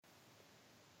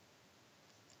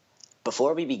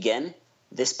Before we begin,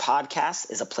 this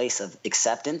podcast is a place of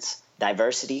acceptance,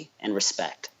 diversity, and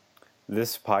respect.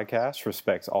 This podcast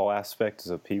respects all aspects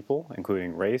of people,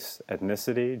 including race,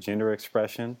 ethnicity, gender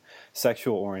expression,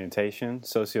 sexual orientation,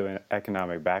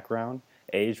 socioeconomic background,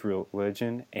 age,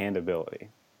 religion, and ability.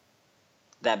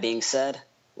 That being said,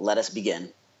 let us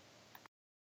begin.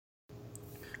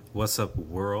 What's up,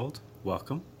 world?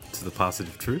 Welcome to the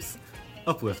Positive Truth,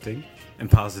 Uplifting, and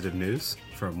Positive News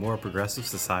for a more progressive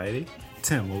society.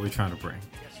 Tim, what are we trying to bring?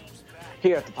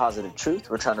 Here at the Positive Truth,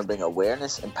 we're trying to bring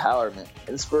awareness, empowerment,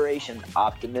 inspiration,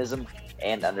 optimism,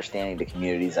 and understanding to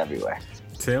communities everywhere.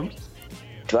 Tim?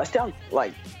 Do I sound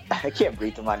like I can't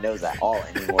breathe through my nose at all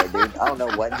anymore, dude? I don't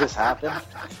know what just happened.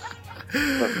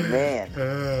 But man.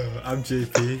 I'm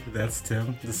JP. That's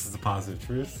Tim. This is the Positive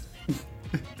Truth.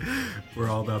 We're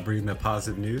all about bringing that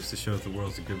positive news to show that the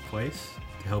world's a good place,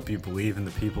 to help you believe in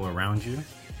the people around you,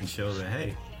 and show that,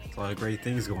 hey, there's a lot of great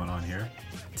things going on here.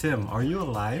 Tim, are you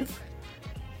alive?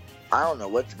 I don't know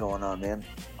what's going on, man.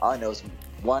 All I know is,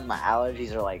 one, my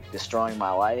allergies are like destroying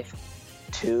my life.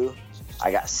 Two,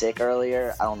 I got sick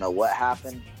earlier. I don't know what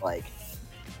happened. Like,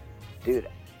 dude,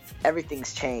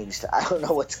 everything's changed. I don't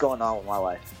know what's going on with my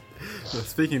life. Well,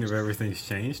 speaking of everything's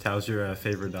changed, how's your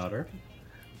favorite daughter?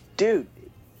 Dude,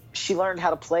 she learned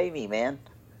how to play me, man.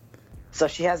 So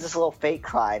she has this little fake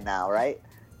cry now, right?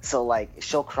 So, like,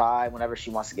 she'll cry whenever she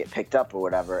wants to get picked up or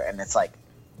whatever, and it's, like,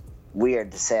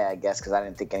 weird to say, I guess, because I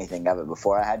didn't think anything of it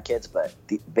before I had kids, but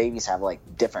the babies have, like,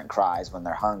 different cries when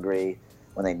they're hungry,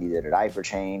 when they need a diaper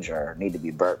change or need to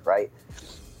be burped, right?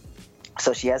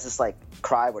 So she has this, like,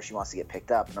 cry where she wants to get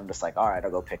picked up, and I'm just like, all right, I'll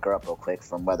go pick her up real quick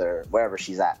from wherever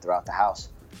she's at throughout the house.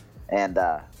 And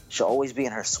she'll always be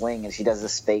in her swing, and she does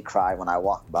this fake cry when I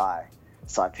walk by.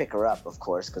 So I pick her up, of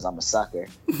course, because I'm a sucker.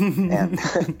 And,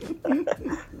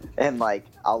 and, like,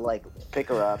 I'll, like, pick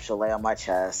her up. She'll lay on my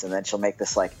chest, and then she'll make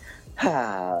this, like,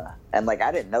 and, like,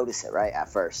 I didn't notice it, right, at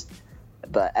first.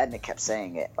 But Edna kept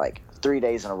saying it, like, 3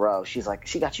 days in a row. She's like,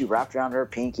 she got you wrapped around her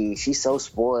pinky. She's so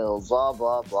spoiled, blah,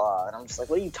 blah, blah. And I'm just like,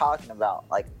 what are you talking about?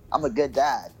 Like, I'm a good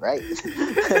dad, right?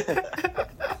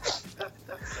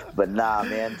 But nah,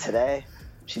 man, today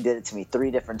she did it to me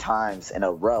 3 different times in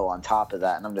a row on top of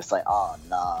that. And I'm just like, oh,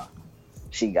 nah,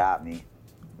 she got me.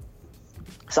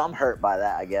 So I'm hurt by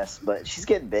that, I guess. But she's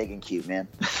getting big and cute, man.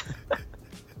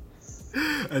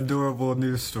 Adorable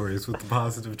news stories with the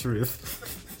Positive Truth.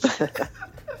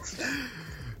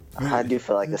 I do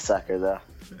feel like a sucker, though.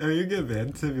 Oh, you're good,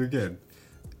 man. Tim, you're good.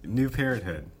 New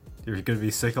parenthood. You're going to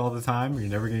be sick all the time. You're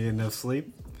never going to get enough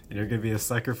sleep. And you're going to be a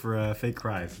sucker for fake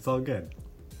cries. It's all good.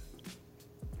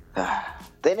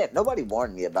 Nobody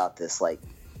warned me about this, like,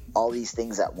 all these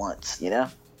things at once, you know?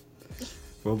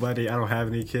 Well, buddy, I don't have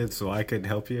any kids, so I couldn't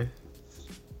help you.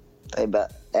 Hey,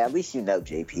 but at least you know,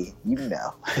 JP. You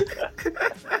know.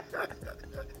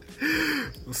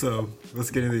 So,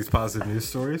 let's get into these positive news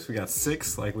stories. We got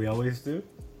 6, like we always do.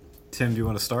 Tim, do you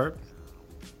want to start?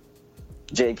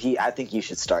 JP, I think you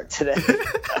should start today.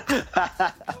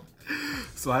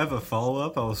 So I have a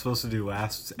follow-up I was supposed to do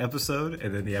last episode,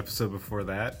 and then the episode before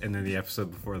that, and then the episode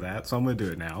before that. So I'm going to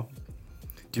do it now.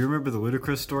 Do you remember the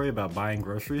ludicrous story about buying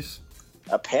groceries?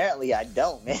 Apparently I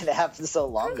don't, man. It happened so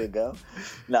long ago.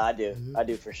 No, I do. I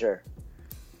do for sure.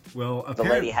 Well, the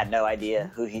lady had no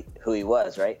idea who he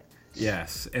was, right?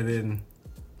 Yes, and then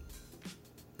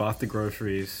bought the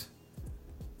groceries,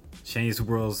 changed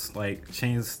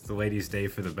the lady's day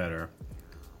for the better.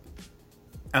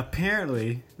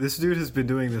 Apparently, this dude has been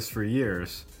doing this for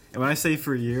years. And when I say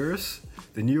for years,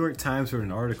 the New York Times wrote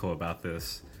an article about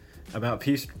this, about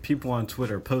people on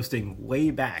Twitter posting way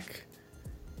back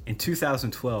in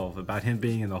 2012 about him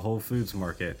being in the Whole Foods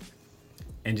market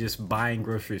and just buying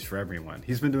groceries for everyone.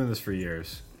 He's been doing this for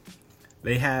years.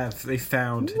 They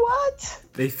found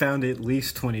at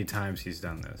least 20 times he's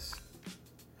done this.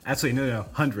 Actually, no,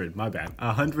 100, my bad.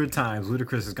 100 times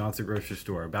Ludacris has gone to the grocery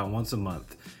store about once a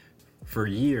month for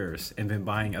years and been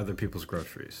buying other people's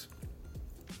groceries.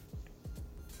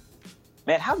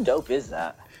 Man, how dope is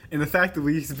that? And the fact that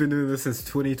we've been doing this since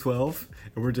 2012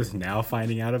 and we're just now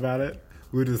finding out about it,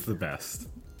 Lud is the best.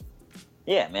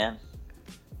 Yeah, man.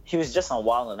 He was just on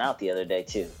Wildin' Out the other day,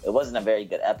 too. It wasn't a very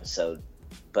good episode,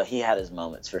 but he had his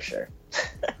moments for sure.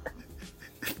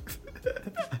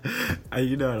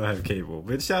 You know I don't have cable,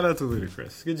 but shout out to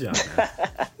Ludacris. Good job, man.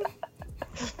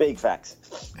 Big facts.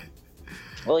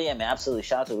 Well, yeah, man, absolutely.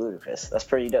 Shout out to Ludacris. That's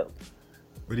pretty dope.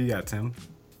 What do you got, Tim?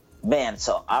 Man,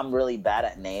 so I'm really bad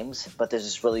at names, but there's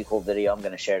this really cool video I'm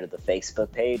going to share to the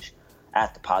Facebook page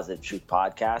at the Positive Truth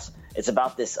Podcast. It's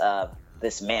about this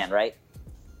man, right?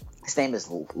 His name is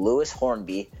Louis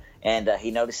Hornby, and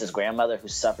he noticed his grandmother, who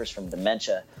suffers from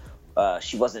dementia,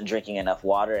 she wasn't drinking enough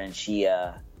water, and she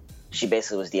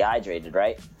basically was dehydrated,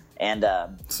 right? And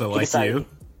So he like decided, you?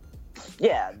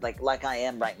 yeah, like I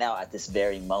am right now at this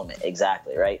very moment,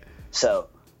 exactly, right? So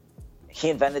he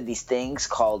invented these things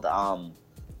called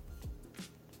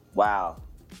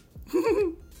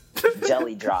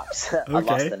jelly drops. I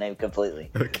lost the name completely.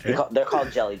 Okay. They're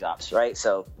called jelly drops, right?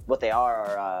 So what they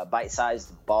are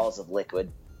bite-sized balls of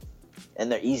liquid,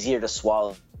 and they're easier to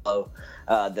swallow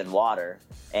than water,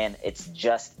 and it's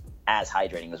just as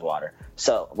hydrating as water.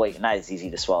 So wait, not as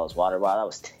easy to swallow as water. Wow, that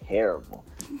was terrible.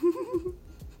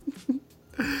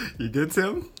 You good,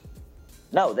 Tim?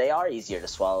 No, they are easier to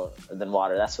swallow than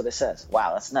water. That's what it says.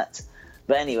 Wow, that's nuts.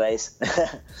 But anyways,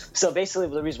 so basically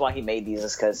the reason why he made these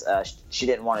is because she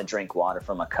didn't want to drink water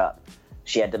from a cup.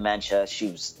 She had dementia.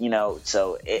 She was,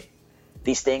 so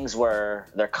these things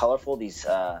they're colorful. These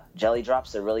jelly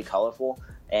drops, they're really colorful.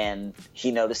 And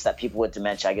he noticed that people with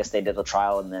dementia, I guess they did a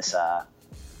trial in this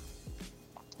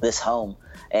home,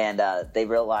 and they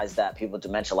realized that people with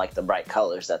dementia like the bright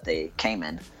colors that they came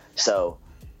in. So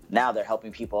now they're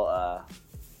helping people,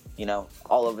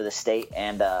 all over the state,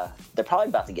 and they're probably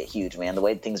about to get huge, man, the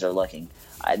way things are looking.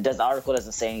 The article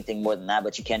doesn't say anything more than that,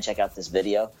 but you can check out this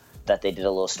video that they did a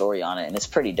little story on it, and it's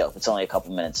pretty dope. It's only a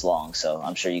couple minutes long, so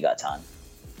I'm sure you got time.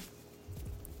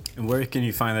 And where can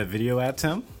you find that video at,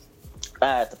 Tim?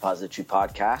 At the Positive True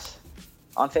Podcast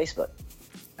on Facebook.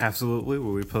 Absolutely,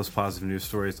 where we post positive news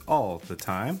stories all the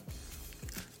time.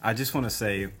 I just want to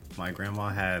say my grandma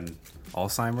had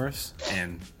Alzheimer's,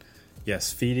 and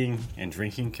yes, feeding and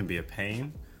drinking can be a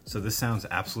pain. So this sounds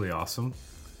absolutely awesome.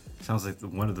 Sounds like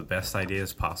one of the best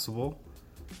ideas possible.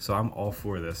 So I'm all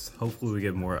for this. Hopefully we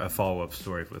get a follow-up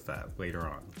story with that later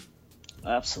on.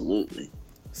 Absolutely.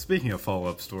 Speaking of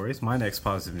follow-up stories, my next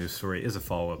positive news story is a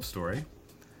follow-up story.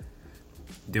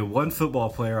 The one football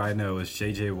player I know is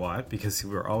J.J. Watt, because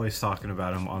we're always talking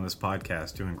about him on this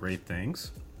podcast doing great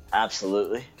things.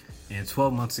 Absolutely. And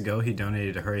 12 months ago, he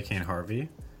donated to Hurricane Harvey.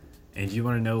 And you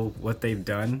want to know what they've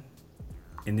done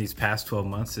in these past 12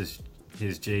 months is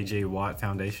his J.J. Watt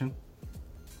Foundation?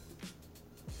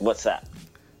 What's that?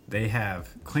 They have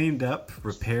cleaned up,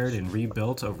 repaired, and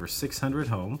rebuilt over 600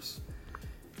 homes.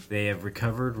 They have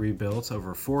rebuilt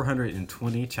over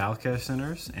 420 childcare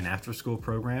centers and after-school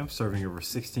programs serving over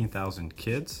 16,000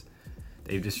 kids.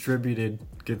 They've distributed,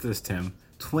 get this, Tim,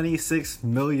 26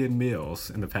 million meals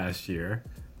in the past year.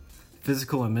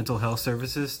 Physical and mental health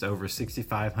services to over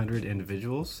 6,500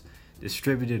 individuals.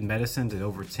 Distributed medicine to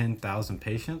over 10,000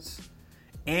 patients.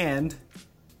 And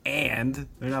they're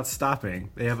not stopping.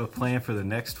 They have a plan for the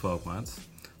next 12 months.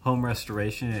 Home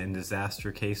restoration and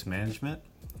disaster case management.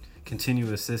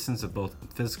 Continued assistance of both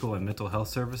physical and mental health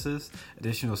services,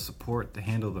 additional support to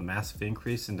handle the massive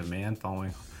increase in demand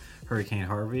following Hurricane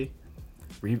Harvey,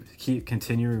 keep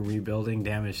continuing rebuilding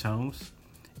damaged homes,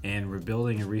 and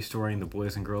rebuilding and restoring the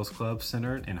Boys and Girls Club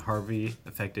centered in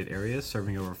Harvey-affected areas,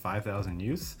 serving over 5,000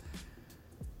 youth.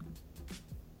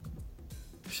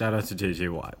 Shout out to J.J.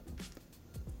 Watt.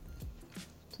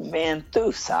 Man,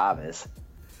 tú sabes.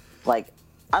 Like,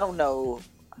 I don't know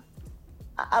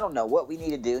what we need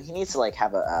to do. He needs to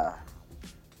have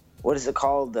what is it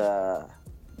called?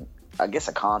 I guess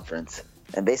a conference,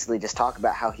 and basically just talk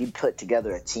about how he put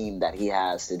together a team that he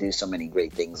has to do so many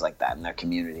great things like that in their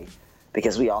community,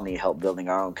 because we all need help building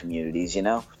our own communities,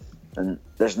 and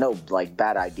there's no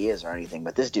bad ideas or anything,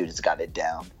 but this dude has got it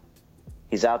down.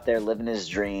 He's out there living his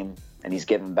dream, and he's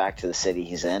giving back to the city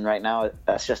he's in right now.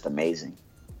 That's just amazing.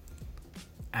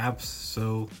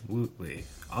 Absolutely.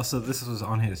 Also,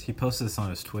 he posted this on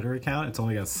his Twitter account. It's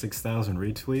only got 6,000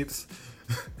 retweets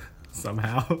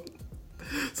somehow.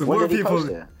 So when more did he people.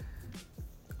 post it?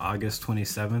 August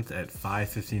 27th at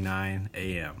 5:59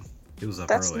 a.m. It was up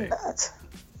That's early. nuts.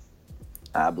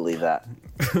 I believe that.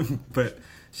 But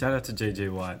shout out to J.J.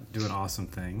 Watt doing awesome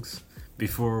things.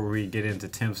 Before we get into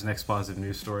Tim's next positive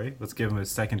news story, let's give him a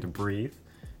second to breathe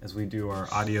as we do our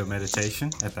audio meditation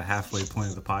at the halfway point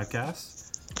of the podcast.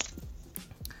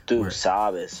 Tú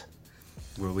sabes.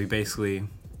 Where we basically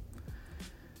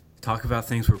talk about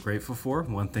things we're grateful for,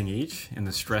 one thing each, and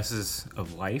the stresses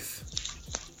of life.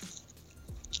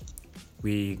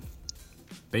 We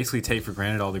basically take for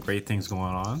granted all the great things going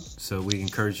on, so we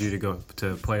encourage you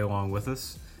to play along with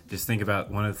us. Just think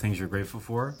about one of the things you're grateful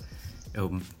for.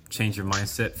 It'll change your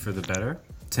mindset for the better.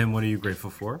 Tim, what are you grateful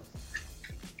for?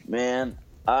 Man,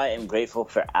 I am grateful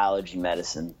for allergy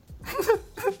medicine.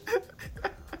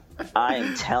 I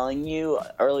am telling you,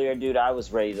 earlier, dude, I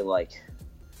was ready to I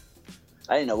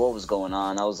didn't know what was going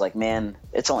on. I was like, man,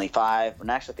 it's only 5.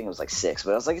 And actually, I think it was 6.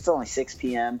 But I was like, it's only 6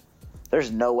 p.m.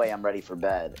 There's no way I'm ready for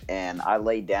bed. And I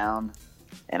laid down,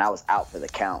 and I was out for the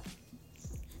count.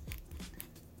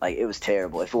 Like, it was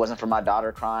terrible. If it wasn't for my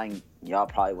daughter crying, y'all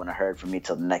probably wouldn't have heard from me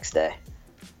till the next day.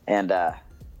 And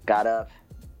got up,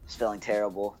 was feeling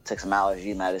terrible, took some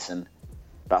allergy medicine.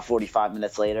 About 45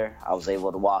 minutes later, I was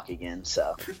able to walk again.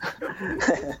 So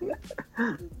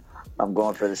I'm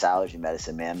going for this allergy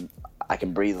medicine, man. I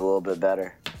can breathe a little bit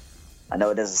better. I know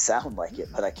it doesn't sound like it,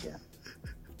 but I can.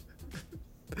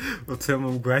 Well, Tim,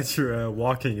 I'm glad you're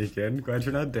walking again. Glad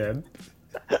you're not dead.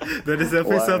 That is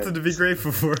definitely something to be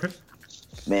grateful for.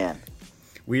 Man,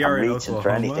 we are I'm in reaching Oklahoma for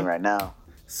anything right now.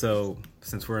 So,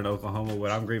 since we're in Oklahoma, what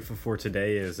I'm grateful for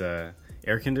today is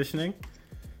air conditioning,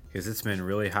 because it's been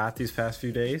really hot these past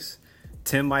few days.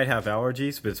 Tim might have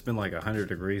allergies, but it's been like 100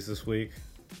 degrees this week.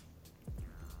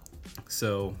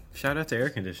 So, shout out to air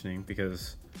conditioning,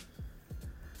 because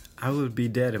I would be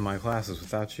dead in my classes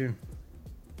without you.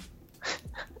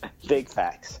 Big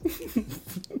facts.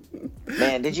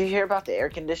 Man, did you hear about the air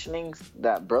conditioning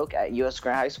that broke at U.S.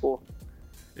 Grant High School?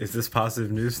 Is this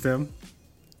positive news, Tim?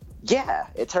 Yeah,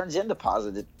 it turns into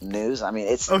positive news. I mean,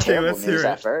 it's terrible news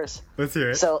at first. Let's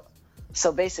hear it. So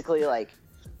basically, like,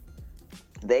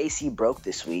 the AC broke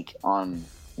this week on,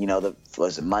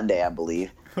 was it Monday, I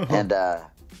believe. And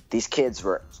these kids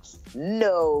were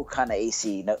no kind of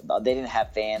AC. No, they didn't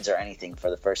have fans or anything for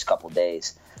the first couple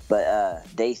days. But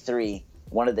day 3,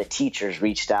 one of the teachers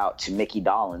reached out to Mickey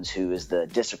Dollins, who is the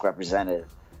district representative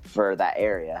for that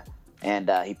area.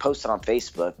 And he posted on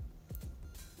Facebook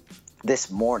this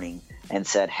morning and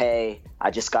said, hey, I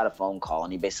just got a phone call.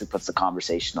 And he basically puts the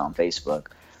conversation on Facebook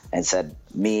and said,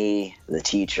 me, the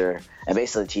teacher. And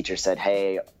basically the teacher said,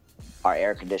 hey, our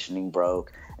air conditioning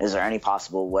broke. Is there any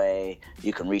possible way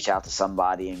you can reach out to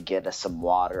somebody and get us some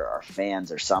water or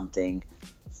fans or something?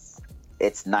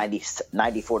 It's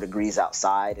 94 degrees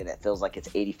outside, and it feels like it's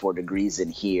 84 degrees in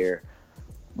here.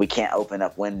 We can't open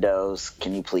up windows.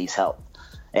 Can you please help?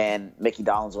 And Mickey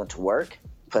Dollins went to work,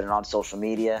 put it on social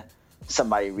media.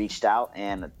 Somebody reached out,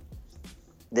 and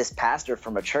this pastor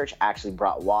from a church actually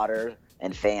brought water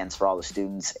and fans for all the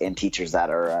students and teachers that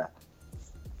were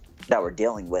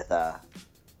dealing with the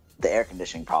air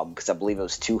conditioning problem, because I believe it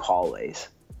was 2 hallways.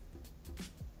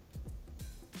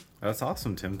 That's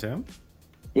awesome, Tim.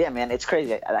 Yeah, man, it's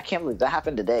crazy. I can't believe that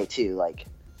happened today, too. Like,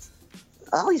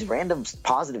 all these random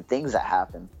positive things that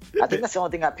happen. I think that's the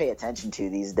only thing I pay attention to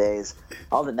these days.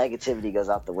 All the negativity goes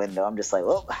out the window. I'm just like,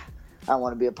 well, I don't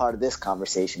want to be a part of this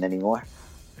conversation anymore.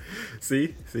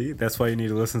 See, that's why you need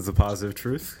to listen to Positive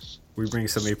Truth. We bring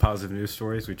so many positive news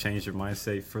stories. We change your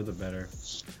mindset for the better.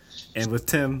 And with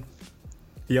Tim,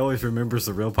 he always remembers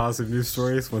the real positive news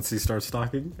stories once he starts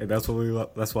talking, and that's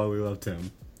why we love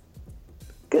Tim.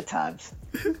 Good times.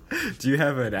 Do you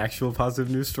have an actual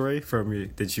positive news story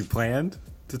that you planned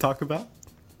to talk about?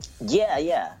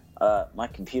 Yeah. My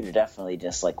computer definitely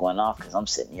just went off because I'm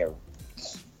sitting here.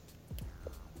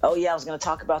 Oh yeah, I was gonna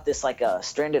talk about this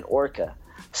stranded orca.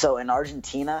 So in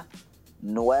Argentina,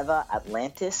 Nueva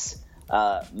Atlantis,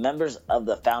 members of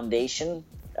the foundation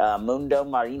Mundo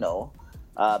Marino,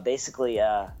 basically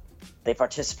they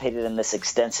participated in this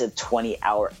extensive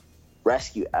 20-hour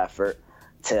rescue effort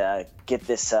to get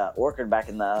this orchid back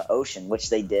in the ocean, which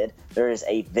they did. There is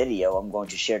a video I'm going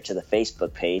to share to the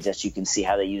Facebook page that you can see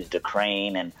how they used a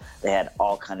crane, and they had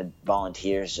all kind of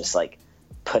volunteers just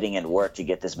putting in work to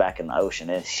get this back in the ocean.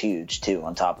 It's huge too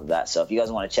on top of that. So if you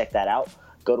guys want to check that out,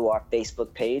 go to our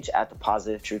Facebook page at the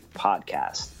Positive Truth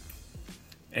Podcast.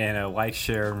 And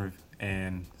share,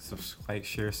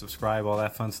 subscribe, all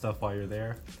that fun stuff while you're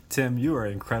there. Tim, you are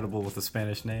incredible with the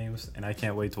Spanish names, and I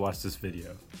can't wait to watch this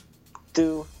video.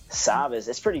 Tu sabes.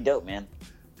 It's pretty dope, man.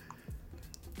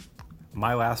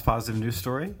 My last positive news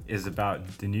story is about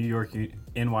the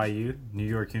NYU, New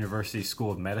York University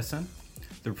School of Medicine.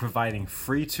 They're providing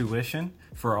free tuition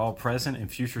for all present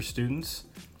and future students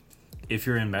if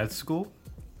you're in med school.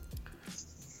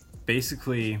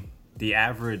 Basically, the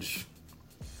average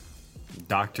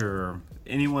doctor,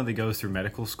 anyone that goes through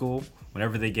medical school,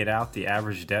 whenever they get out, the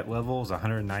average debt level is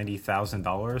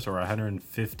 $190,000 or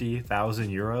 150,000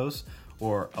 euros,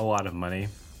 or a lot of money.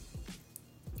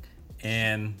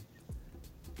 And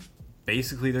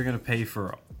basically, they're going to pay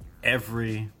for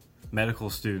every medical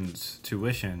student's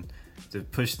tuition to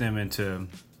push them into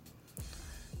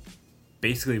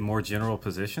basically more general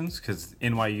positions, because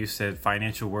NYU said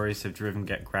financial worries have driven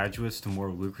graduates to more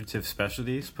lucrative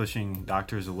specialties, pushing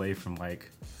doctors away from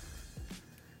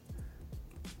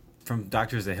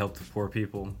doctors that help the poor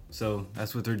people. So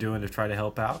that's what they're doing to try to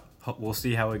help out. We'll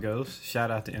see how it goes.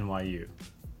 Shout out to NYU.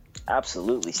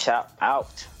 Absolutely. Shout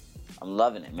out. I'm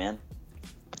loving it, man.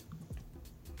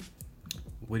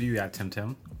 What do you got,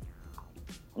 Tim?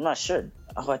 I'm not sure.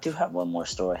 Oh, I do have one more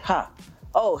story.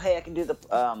 Oh, hey, I can do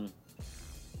the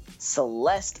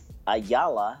Celeste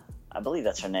Ayala, I believe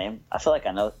that's her name. I feel like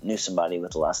I knew somebody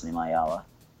with the last name Ayala.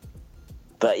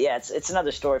 But yeah, it's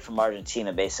another story from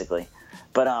Argentina, basically.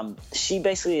 But she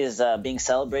basically is being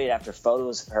celebrated after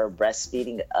photos of her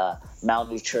breastfeeding a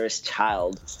malnourished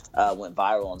child went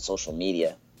viral on social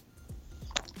media.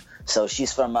 So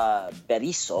she's from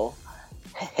Berisso.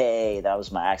 Hey, that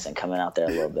was my accent coming out there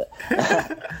a little bit.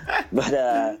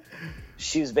 But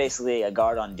she was basically a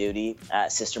guard on duty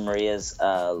at Sister Maria's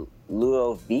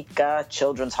Ludovica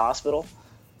Children's Hospital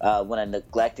when a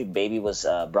neglected baby was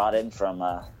brought in from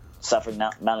suffering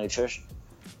malnutrition.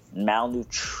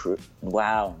 Malnutrition?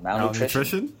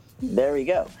 There we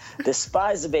go.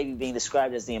 Despite the baby being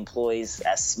described as the employees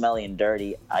as smelly and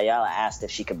dirty, Ayala asked if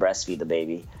she could breastfeed the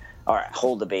baby or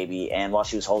hold the baby. And while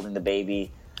she was holding the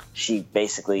baby, she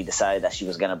basically decided that she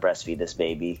was going to breastfeed this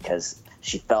baby because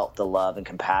she felt the love and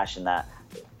compassion, that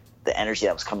the energy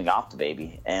that was coming off the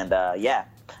baby. And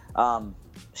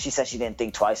she said she didn't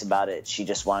think twice about it. She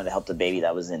just wanted to help the baby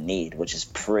that was in need, which is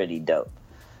pretty dope.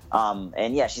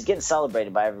 And yeah, she's getting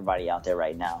celebrated by everybody out there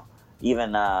right now.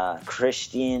 Even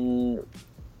Christian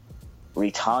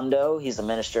Ritondo, he's the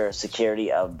Minister of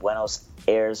Security of Buenos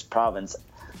Aires province,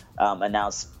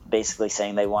 announced basically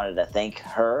saying they wanted to thank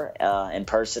her in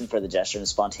person for the gesture and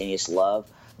spontaneous love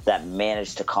that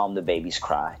managed to calm the baby's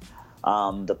cry.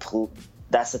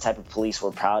 That's the type of police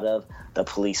we're proud of, the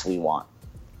police we want.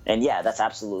 And yeah, that's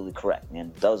absolutely correct,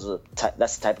 man. That's the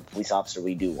type of police officer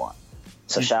we do want.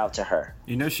 So shout out to her.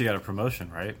 You know she got a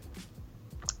promotion, right?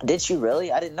 Did she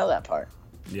really? I didn't know that part.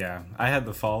 Yeah, I had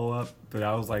the follow-up, but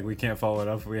I was like, we can't follow it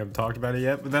up. We haven't talked about it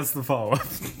yet, but that's the follow-up.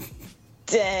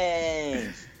 Dang.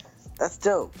 That's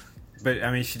dope. But,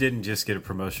 I mean, she didn't just get a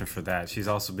promotion for that. She's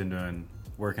also been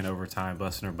working overtime,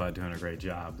 busting her butt, doing a great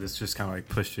job. This just kind of like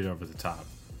pushed it over the top.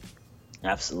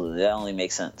 Absolutely. That only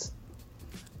makes sense.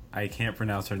 I can't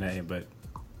pronounce her name, but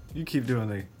you keep doing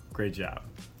a great job.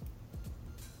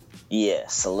 Yeah,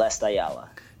 Celeste Ayala.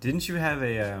 Didn't you have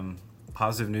a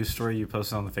positive news story you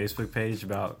posted on the Facebook page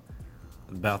about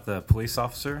the police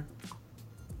officer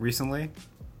recently?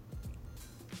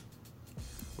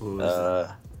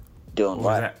 Doing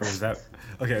what? Was that?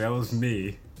 Okay, that was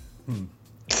me.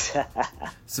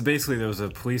 So basically, there was a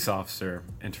police officer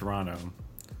in Toronto.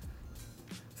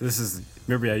 So this is,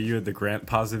 remember how you had the Grant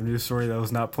positive news story that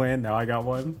was not planned? Now I got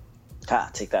one.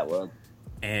 Take that, world.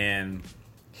 And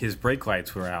his brake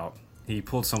lights were out. He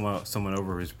pulled someone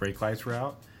over whose brake lights were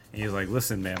out. And he was like,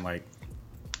 listen, man, like,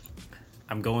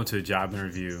 I'm going to a job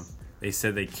interview. They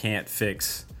said they can't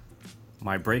fix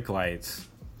my brake lights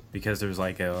because there's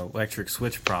like an electric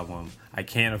switch problem. I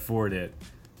can't afford it.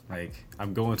 Like,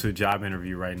 I'm going to a job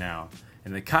interview right now.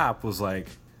 And the cop was like,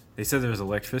 they said there's an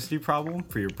electricity problem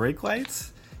for your brake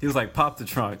lights? He was like, pop the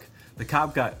trunk. The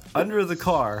cop got under the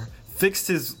car, fixed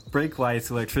his brake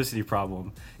lights electricity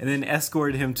problem, and then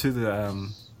escorted him to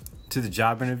the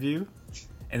job interview,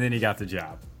 and then he got the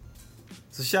job.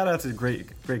 So shout out to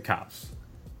great cops.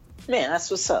 Man,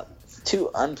 that's what's up. 2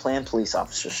 unplanned police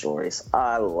officer stories.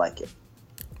 I like it.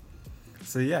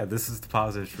 So yeah, this is The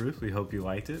Positive Truth. We hope you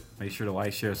liked it. Make sure to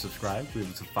like, share, subscribe.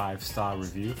 Leave us a 5-star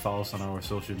review. Follow us on our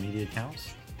social media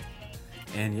accounts.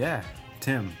 And yeah,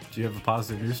 Tim, do you have a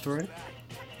positive news story?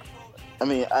 I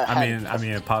mean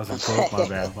a positive quote.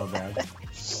 My bad.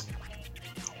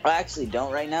 I actually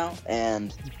don't right now,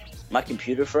 and my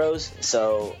computer froze,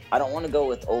 so I don't want to go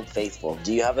with Old Faithful.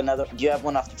 Do you have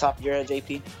one off the top of your head,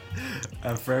 JP?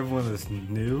 For everyone that's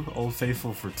new, Old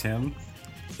Faithful for Tim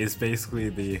is basically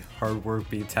the hard work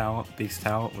beats talent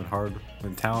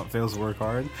when talent fails to work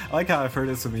hard. I like how I've heard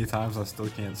it so many times I still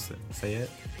can't say it.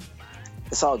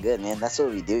 It's all good, man. That's what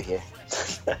we do here.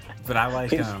 But I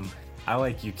like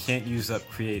you can't use up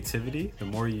creativity. The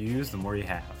more you use, the more you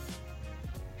have.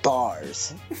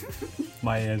 Bars.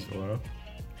 Maya Angelou.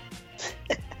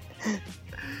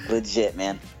 Legit,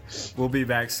 man. We'll be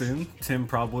back soon. Tim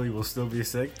probably will still be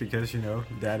sick because,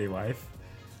 daddy life.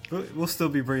 But we'll still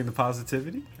be bringing the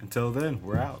positivity. Until then,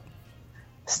 we're out.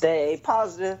 Stay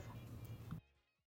positive.